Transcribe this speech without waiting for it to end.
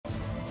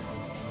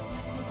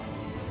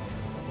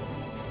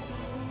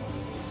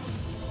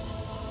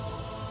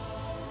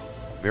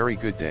Very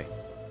good day.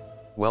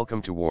 Welcome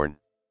to WARN.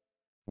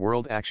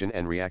 World Action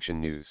and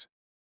Reaction News.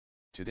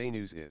 Today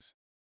news is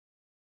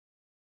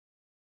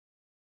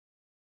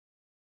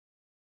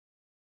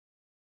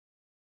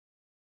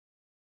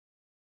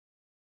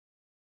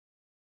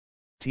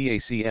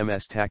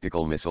TACMS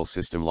Tactical Missile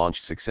System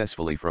launched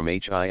successfully from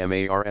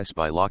HIMARS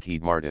by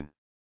Lockheed Martin.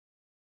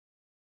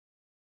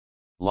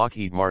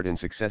 Lockheed Martin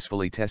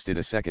successfully tested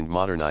a second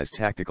modernized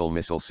tactical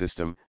missile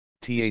system,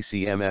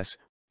 TACMS,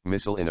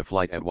 missile in a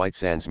flight at White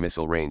Sands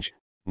Missile Range,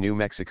 New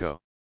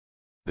Mexico.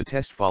 The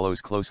test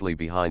follows closely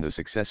behind the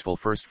successful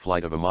first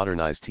flight of a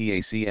modernized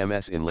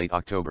TACMS in late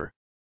October.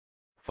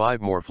 5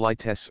 more flight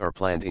tests are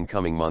planned in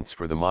coming months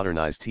for the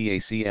modernized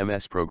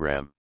TACMS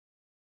program.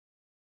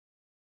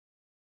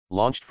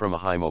 Launched from a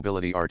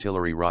high-mobility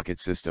artillery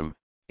rocket system,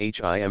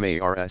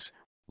 HIMARS,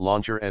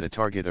 launcher at a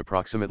target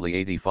approximately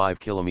 85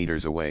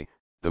 kilometers away,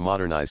 the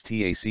modernized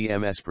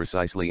TACMS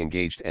precisely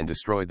engaged and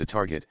destroyed the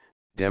target,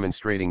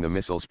 demonstrating the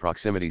missile's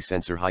proximity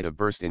sensor height of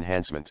burst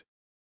enhancement.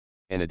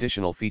 An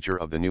additional feature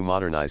of the new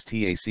modernized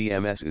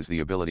TACMS is the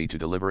ability to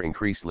deliver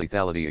increased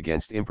lethality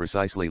against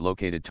imprecisely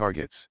located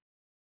targets.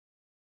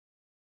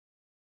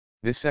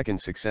 This second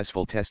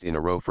successful test in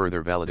a row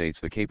further validates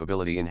the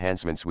capability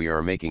enhancements we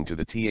are making to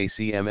the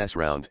TACMS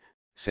round,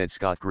 said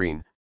Scott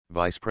Green,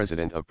 Vice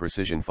President of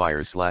Precision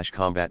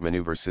Fires/Combat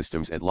Maneuver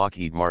Systems at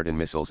Lockheed Martin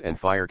Missiles and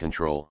Fire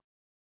Control.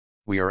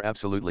 We are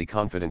absolutely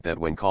confident that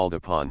when called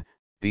upon,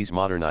 these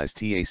modernized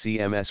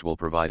TACMS will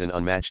provide an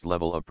unmatched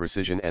level of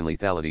precision and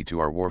lethality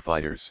to our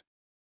warfighters.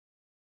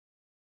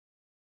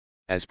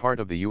 As part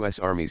of the U.S.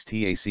 Army's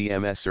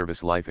TACMS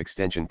Service Life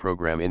Extension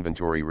Program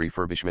inventory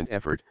refurbishment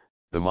effort,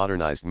 the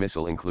modernized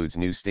missile includes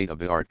new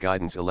state-of-the-art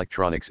guidance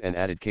electronics and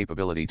added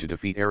capability to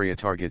defeat area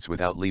targets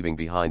without leaving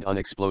behind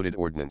unexploded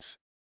ordnance.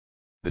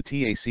 The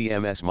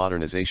TACMS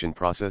modernization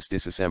process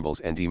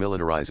disassembles and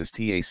demilitarizes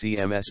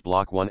TACMS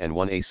Block 1 and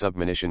 1A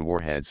submunition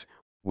warheads,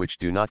 which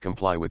do not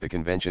comply with the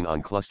Convention on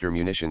Cluster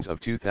Munitions of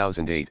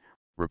 2008,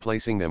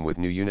 replacing them with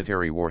new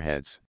unitary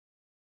warheads.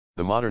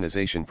 The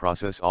modernization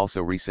process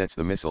also resets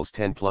the missile's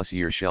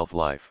 10-plus-year shelf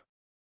life.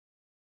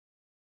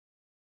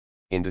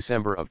 In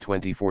December of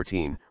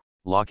 2014,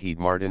 Lockheed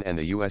Martin and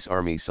the U.S.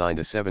 Army signed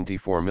a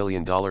 $74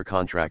 million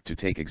contract to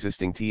take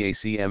existing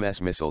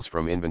TACMS missiles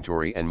from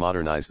inventory and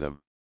modernize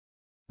them.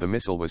 The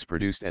missile was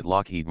produced at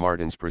Lockheed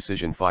Martin's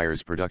Precision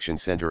Fires Production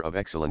Center of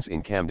Excellence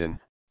in Camden,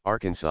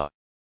 Arkansas.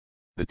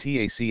 The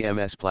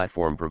TACMS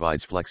platform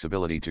provides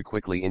flexibility to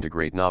quickly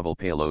integrate novel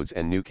payloads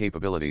and new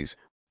capabilities,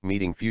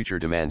 meeting future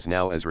demands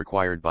now as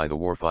required by the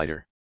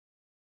warfighter.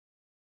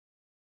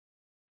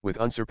 With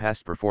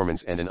unsurpassed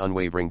performance and an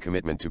unwavering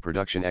commitment to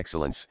production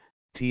excellence,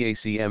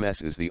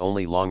 TACMS is the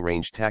only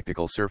long-range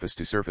tactical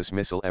surface-to-surface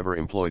missile ever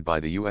employed by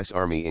the U.S.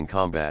 Army in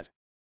combat.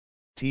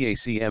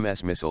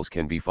 TACMS missiles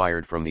can be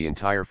fired from the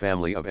entire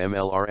family of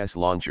MLRS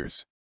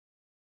launchers.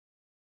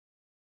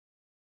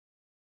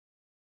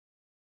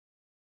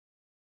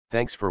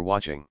 Thanks for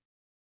watching.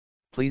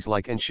 Please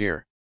like and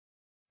share.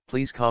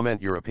 Please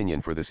comment your opinion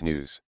for this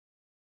news.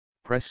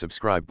 Press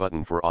subscribe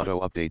button for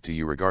auto update to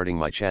you regarding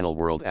my channel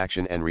World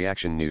Action and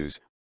Reaction News,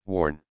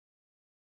 WARN.